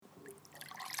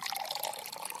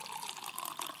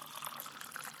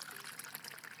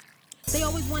They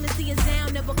always wanna see us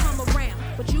down, never come around.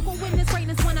 But you gon' witness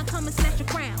greatness when I come and snatch your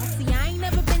crown. See, I ain't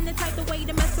never been the type of way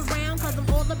to mess around, cause I'm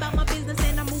all about my business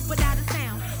and I move without a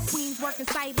sound. Queens working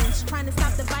silence, trying to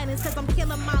stop the violence, cause I'm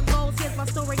killing my goals. Here's my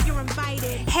story, you're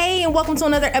invited. Hey, and welcome to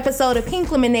another episode of Pink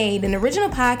Lemonade, an original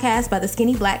podcast by the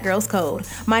Skinny Black Girls Code.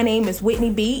 My name is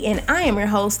Whitney B, and I am your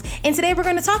host. And today we're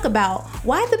going to talk about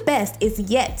why the best is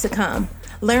yet to come.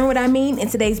 Learn what I mean in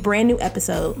today's brand new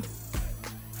episode.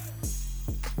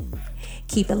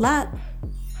 Keep it locked.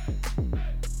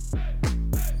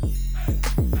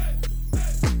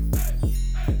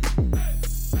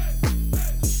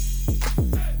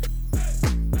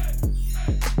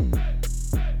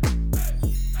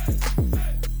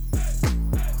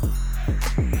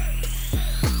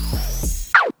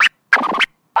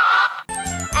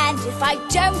 And if I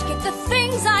don't get the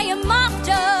things I am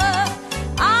after,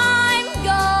 I'm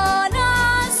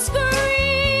gonna scream.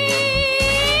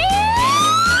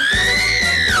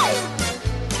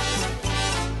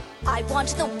 I want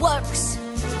the works.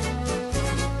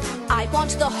 I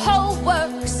want the whole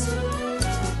works.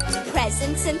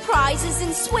 Presents and prizes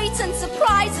and sweets and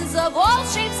surprises of all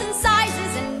shapes and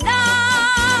sizes. And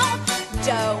no,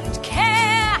 don't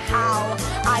care how,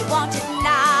 I want it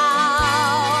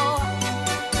now.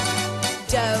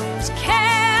 Don't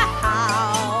care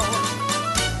how,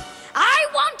 I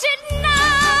want it now.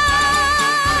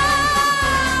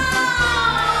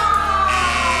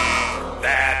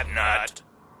 That nut.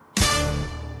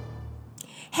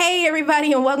 Hey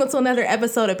everybody, and welcome to another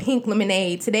episode of Pink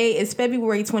Lemonade. Today is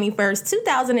February 21st,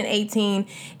 2018.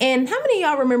 And how many of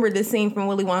y'all remember this scene from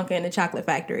Willy Wonka and the Chocolate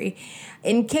Factory?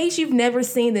 In case you've never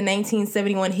seen the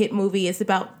 1971 hit movie, it's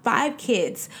about 5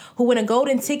 kids who win a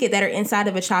golden ticket that are inside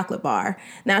of a chocolate bar.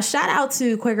 Now, shout out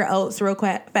to Quaker Oats real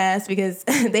fast because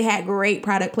they had great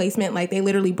product placement. Like, they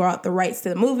literally brought the rights to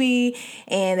the movie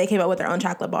and they came up with their own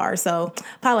chocolate bar. So,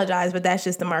 apologize, but that's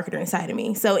just the marketer inside of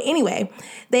me. So, anyway,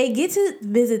 they get to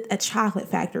visit a chocolate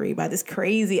factory by this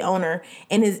crazy owner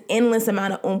and his endless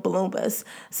amount of Oompa Loompas.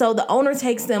 So, the owner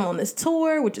takes them on this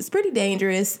tour, which is pretty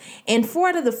dangerous. And 4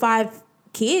 out of the 5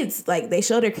 kids, like, they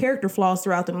show their character flaws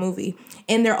throughout the movie,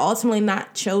 and they're ultimately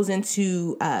not chosen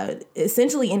to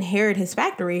essentially inherit his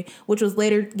factory, which was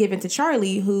later given to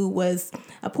Charlie, who was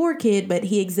a poor kid, but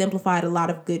he exemplified a lot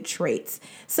of good traits.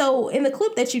 So in the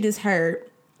clip that you just heard,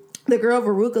 the girl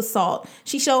Veruca Salt,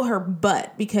 she showed her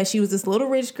butt because she was this little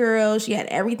rich girl. She had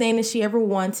everything that she ever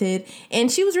wanted,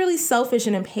 and she was really selfish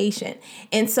and impatient.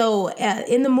 And so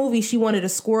in the movie, she wanted a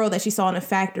squirrel that she saw in a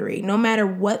factory, no matter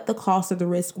what the cost of the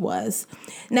risk was.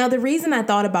 Now, the reason I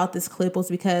thought about this clip was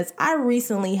because I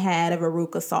recently had a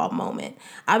Veruca Salt moment.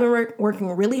 I've been working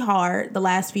really hard the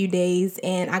last few days,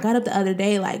 and I got up the other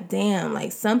day like, damn,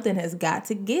 like something has got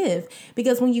to give.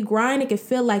 Because when you grind, it can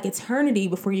feel like eternity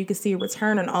before you can see a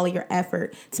return on all of your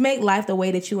effort to make life the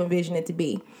way that you envision it to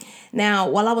be. Now,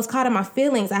 while I was caught in my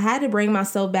feelings, I had to bring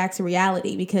myself back to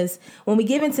reality, because when we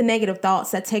give into negative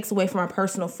thoughts, that takes away from our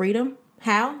personal freedom.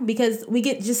 How? Because we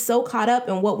get just so caught up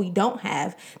in what we don't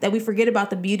have that we forget about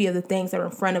the beauty of the things that are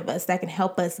in front of us that can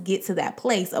help us get to that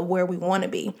place of where we want to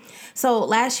be. So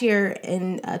last year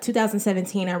in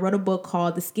 2017, I wrote a book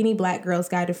called The Skinny Black Girls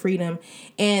Guide to Freedom.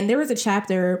 And there was a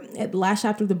chapter, the last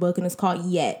chapter of the book, and it's called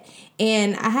Yet.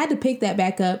 And I had to pick that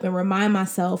back up and remind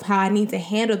myself how I need to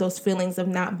handle those feelings of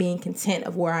not being content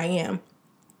of where I am.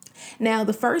 Now,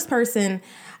 the first person,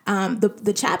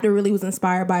 the chapter really was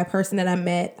inspired by a person that I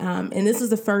met. And this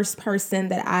was the first person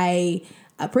that I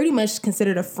pretty much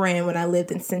considered a friend when I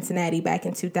lived in Cincinnati back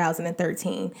in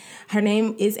 2013. Her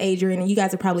name is Adrienne, and you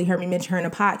guys have probably heard me mention her in a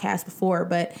podcast before,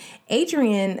 but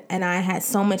Adrienne and I had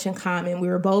so much in common. We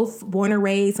were both born and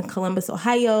raised in Columbus,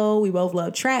 Ohio. We both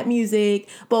loved trap music,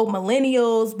 both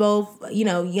millennials, both,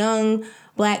 young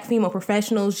Black female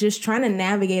professionals just trying to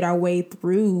navigate our way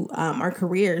through our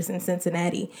careers in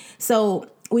Cincinnati. So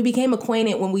we became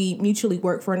acquainted when we mutually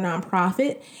worked for a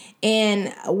nonprofit.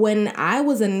 And when I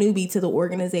was a newbie to the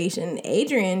organization,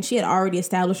 Adrienne, she had already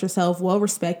established herself,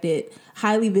 well-respected,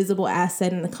 highly visible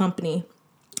asset in the company.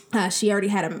 She already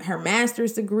had her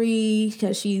master's degree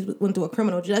because she went through a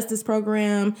criminal justice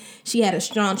program. She had a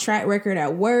strong track record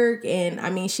at work. And I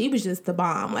mean, she was just the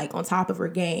bomb, like on top of her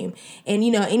game. And,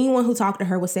 anyone who talked to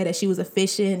her would say that she was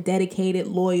efficient, dedicated,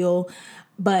 loyal.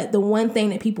 But the one thing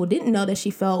that people didn't know that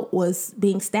she felt was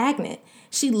being stagnant.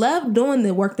 She loved doing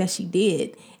the work that she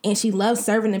did, and she loved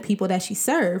serving the people that she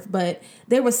served. But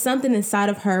there was something inside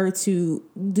of her to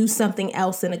do something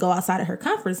else and to go outside of her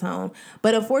comfort zone.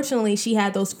 But unfortunately, she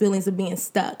had those feelings of being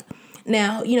stuck.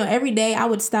 Now, every day I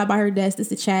would stop by her desk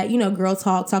just to chat, girl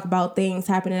talk about things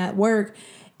happening at work.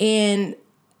 And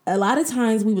a lot of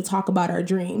times we would talk about our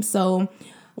dreams. So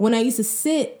When I used to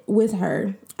sit with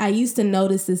her, I used to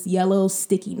notice this yellow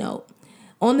sticky note.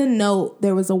 On the note,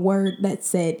 there was a word that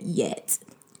said yet.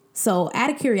 So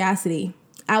out of curiosity,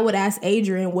 I would ask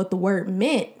Adrian what the word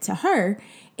meant to her,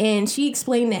 and she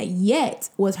explained that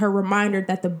yet was her reminder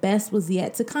that the best was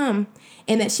yet to come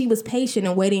and that she was patient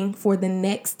and waiting for the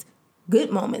next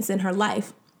good moments in her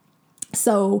life.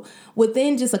 So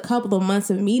within just a couple of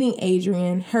months of meeting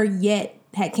Adrian, her yet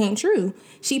had came true.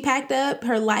 She packed up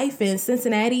her life in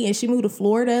Cincinnati and she moved to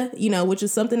Florida, which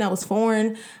is something that was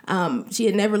foreign. She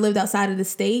had never lived outside of the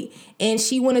state, and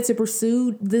she wanted to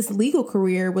pursue this legal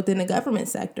career within the government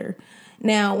sector.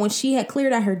 Now, when she had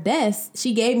cleared out her desk,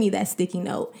 she gave me that sticky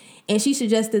note, and she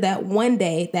suggested that one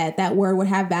day that word would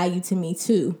have value to me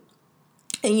too.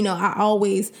 And, I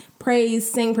always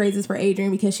sing praises for Adrian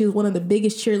because she was one of the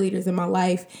biggest cheerleaders in my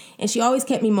life. And she always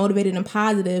kept me motivated and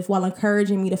positive while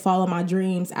encouraging me to follow my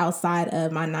dreams outside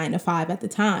of my 9-to-5 at the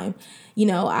time.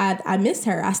 I missed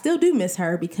her. I still do miss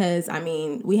her because,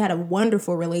 we had a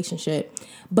wonderful relationship.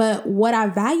 But what I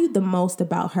valued the most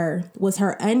about her was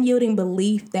her unyielding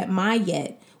belief that my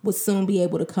yet would soon be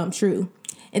able to come true.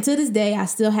 And to this day, I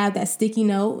still have that sticky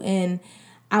note, and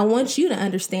I want you to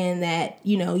understand that,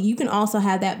 you can also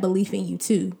have that belief in you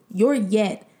too. Your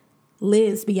yet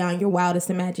lives beyond your wildest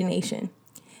imagination.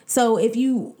 So if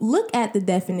you look at the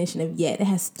definition of yet, it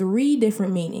has 3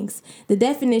 different meanings. The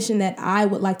definition that I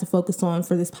would like to focus on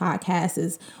for this podcast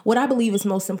is what I believe is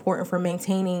most important for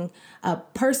maintaining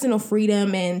personal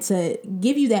freedom and to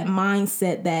give you that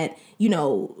mindset that,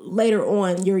 later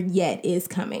on your yet is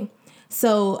coming.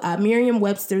 So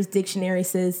Merriam-Webster's dictionary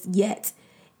says yet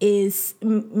is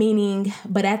meaning,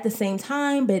 but at the same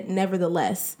time, but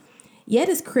nevertheless. Yet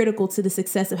is critical to the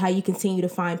success of how you continue to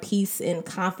find peace and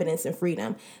confidence and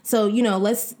freedom. So,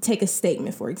 let's take a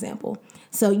statement, for example.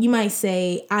 So you might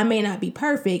say, I may not be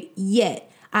perfect,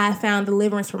 yet I have found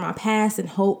deliverance from my past and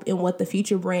hope in what the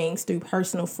future brings through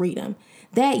personal freedom.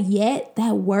 That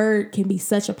word can be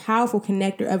such a powerful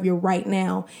connector of your right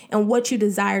now and what you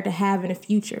desire to have in the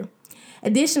future.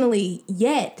 Additionally,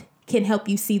 yet can help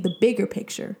you see the bigger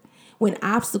picture when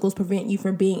obstacles prevent you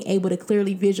from being able to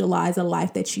clearly visualize a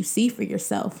life that you see for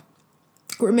yourself.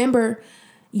 Remember,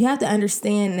 you have to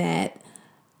understand that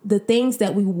the things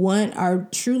that we want are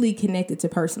truly connected to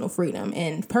personal freedom,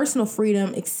 and personal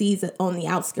freedom exceeds on the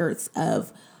outskirts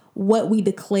of what we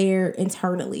declare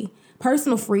internally.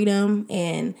 Personal freedom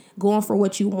and going for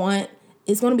what you want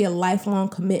is going to be a lifelong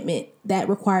commitment that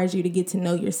requires you to get to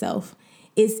know yourself.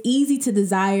 It's easy to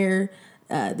desire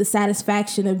the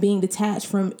satisfaction of being detached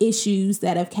from issues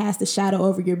that have cast a shadow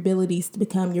over your abilities to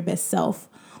become your best self.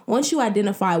 Once you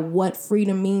identify what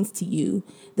freedom means to you,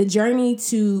 the journey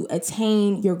to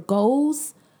attain your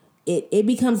goals, it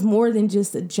becomes more than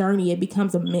just a journey. It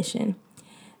becomes a mission.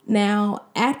 Now,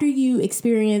 after you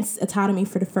experience autonomy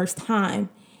for the first time,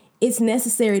 it's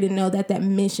necessary to know that that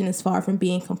mission is far from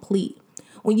being complete.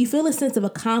 When you feel a sense of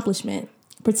accomplishment,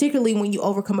 particularly when you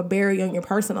overcome a barrier in your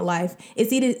personal life,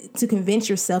 it's easy to convince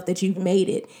yourself that you've made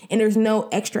it, and there's no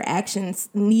extra actions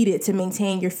needed to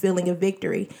maintain your feeling of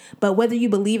victory. But whether you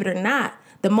believe it or not,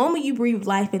 the moment you breathe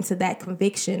life into that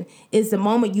conviction is the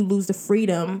moment you lose the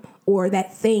freedom or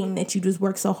that thing that you just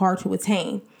worked so hard to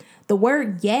attain. The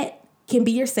word yet can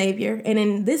be your savior, and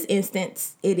in this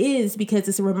instance, it is because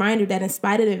it's a reminder that in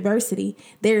spite of adversity,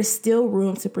 there is still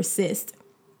room to persist.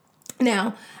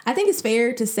 Now, I think it's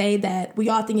fair to say that we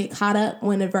often get caught up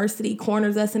when adversity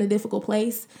corners us in a difficult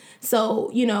place.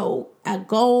 So, a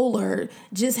goal or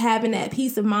just having that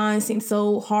peace of mind seems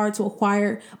so hard to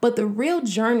acquire. But the real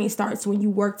journey starts when you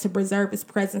work to preserve its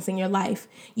presence in your life.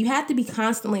 You have to be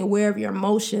constantly aware of your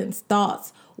emotions,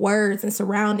 thoughts, words, and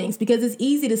surroundings, because it's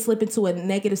easy to slip into a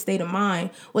negative state of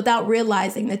mind without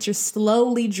realizing that you're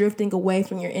slowly drifting away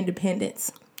from your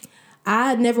independence.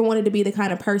 I never wanted to be the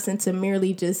kind of person to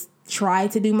merely just try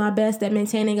to do my best at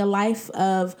maintaining a life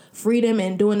of freedom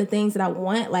and doing the things that I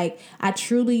want. Like, I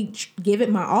truly give it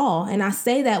my all. And I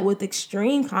say that with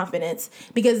extreme confidence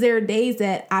because there are days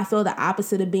that I feel the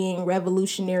opposite of being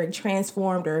revolutionary,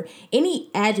 transformed, or any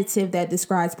adjective that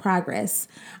describes progress.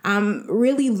 I'm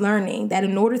really learning that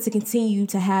in order to continue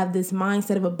to have this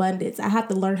mindset of abundance, I have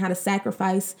to learn how to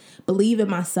sacrifice, believe in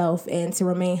myself, and to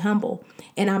remain humble.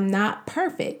 And I'm not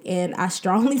perfect, and I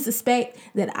strongly suspect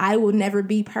that I will never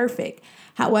be perfect.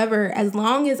 However, as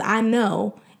long as I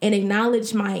know and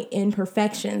acknowledge my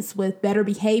imperfections with better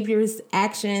behaviors,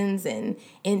 actions, and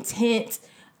intent,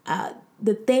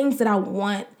 the things that I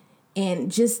want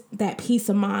and just that peace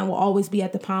of mind will always be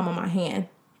at the palm of my hand.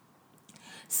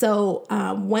 So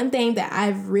one thing that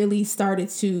I've really started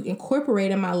to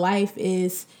incorporate in my life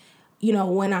is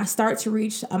when I start to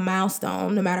reach a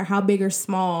milestone, no matter how big or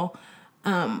small,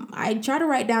 I try to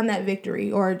write down that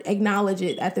victory or acknowledge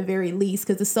it at the very least,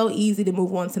 because it's so easy to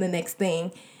move on to the next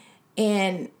thing.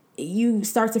 And you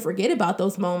start to forget about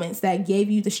those moments that gave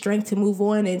you the strength to move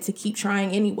on and to keep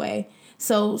trying anyway.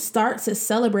 So start to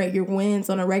celebrate your wins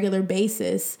on a regular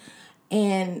basis.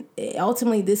 And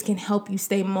ultimately, this can help you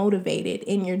stay motivated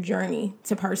in your journey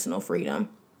to personal freedom.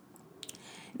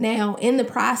 Now, in the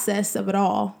process of it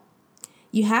all,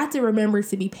 you have to remember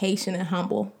to be patient and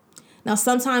humble. Now,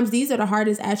 sometimes these are the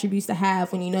hardest attributes to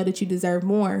have when you know that you deserve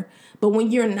more. But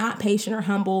when you're not patient or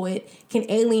humble, it can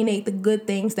alienate the good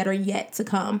things that are yet to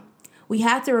come. We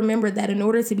have to remember that in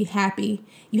order to be happy,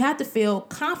 you have to feel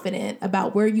confident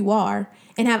about where you are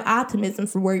and have optimism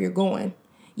for where you're going.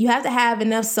 You have to have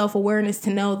enough self-awareness to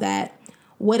know that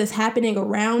what is happening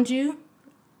around you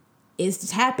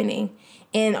is happening.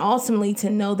 And ultimately to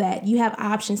know that you have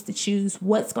options to choose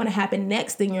what's going to happen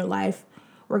next in your life,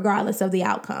 regardless of the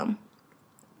outcome.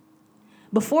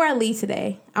 Before I leave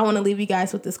today, I want to leave you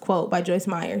guys with this quote by Joyce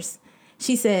Myers.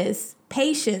 She says,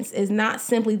 "Patience is not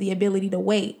simply the ability to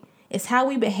wait. It's how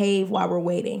we behave while we're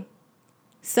waiting."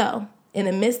 So, in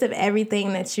the midst of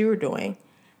everything that you're doing,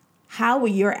 how will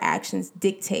your actions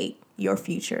dictate your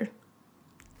future?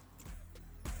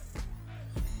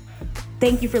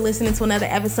 Thank you for listening to another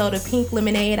episode of Pink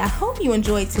Lemonade. I hope you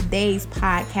enjoyed today's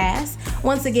podcast.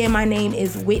 Once again, my name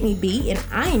is Whitney B, and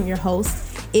I am your host.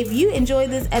 If you enjoyed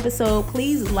this episode,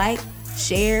 please like,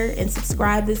 share, and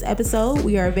subscribe this episode.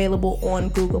 We are available on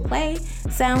Google Play,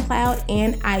 SoundCloud,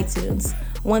 and iTunes.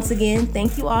 Once again,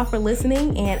 thank you all for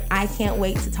listening, and I can't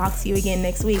wait to talk to you again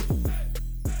next week.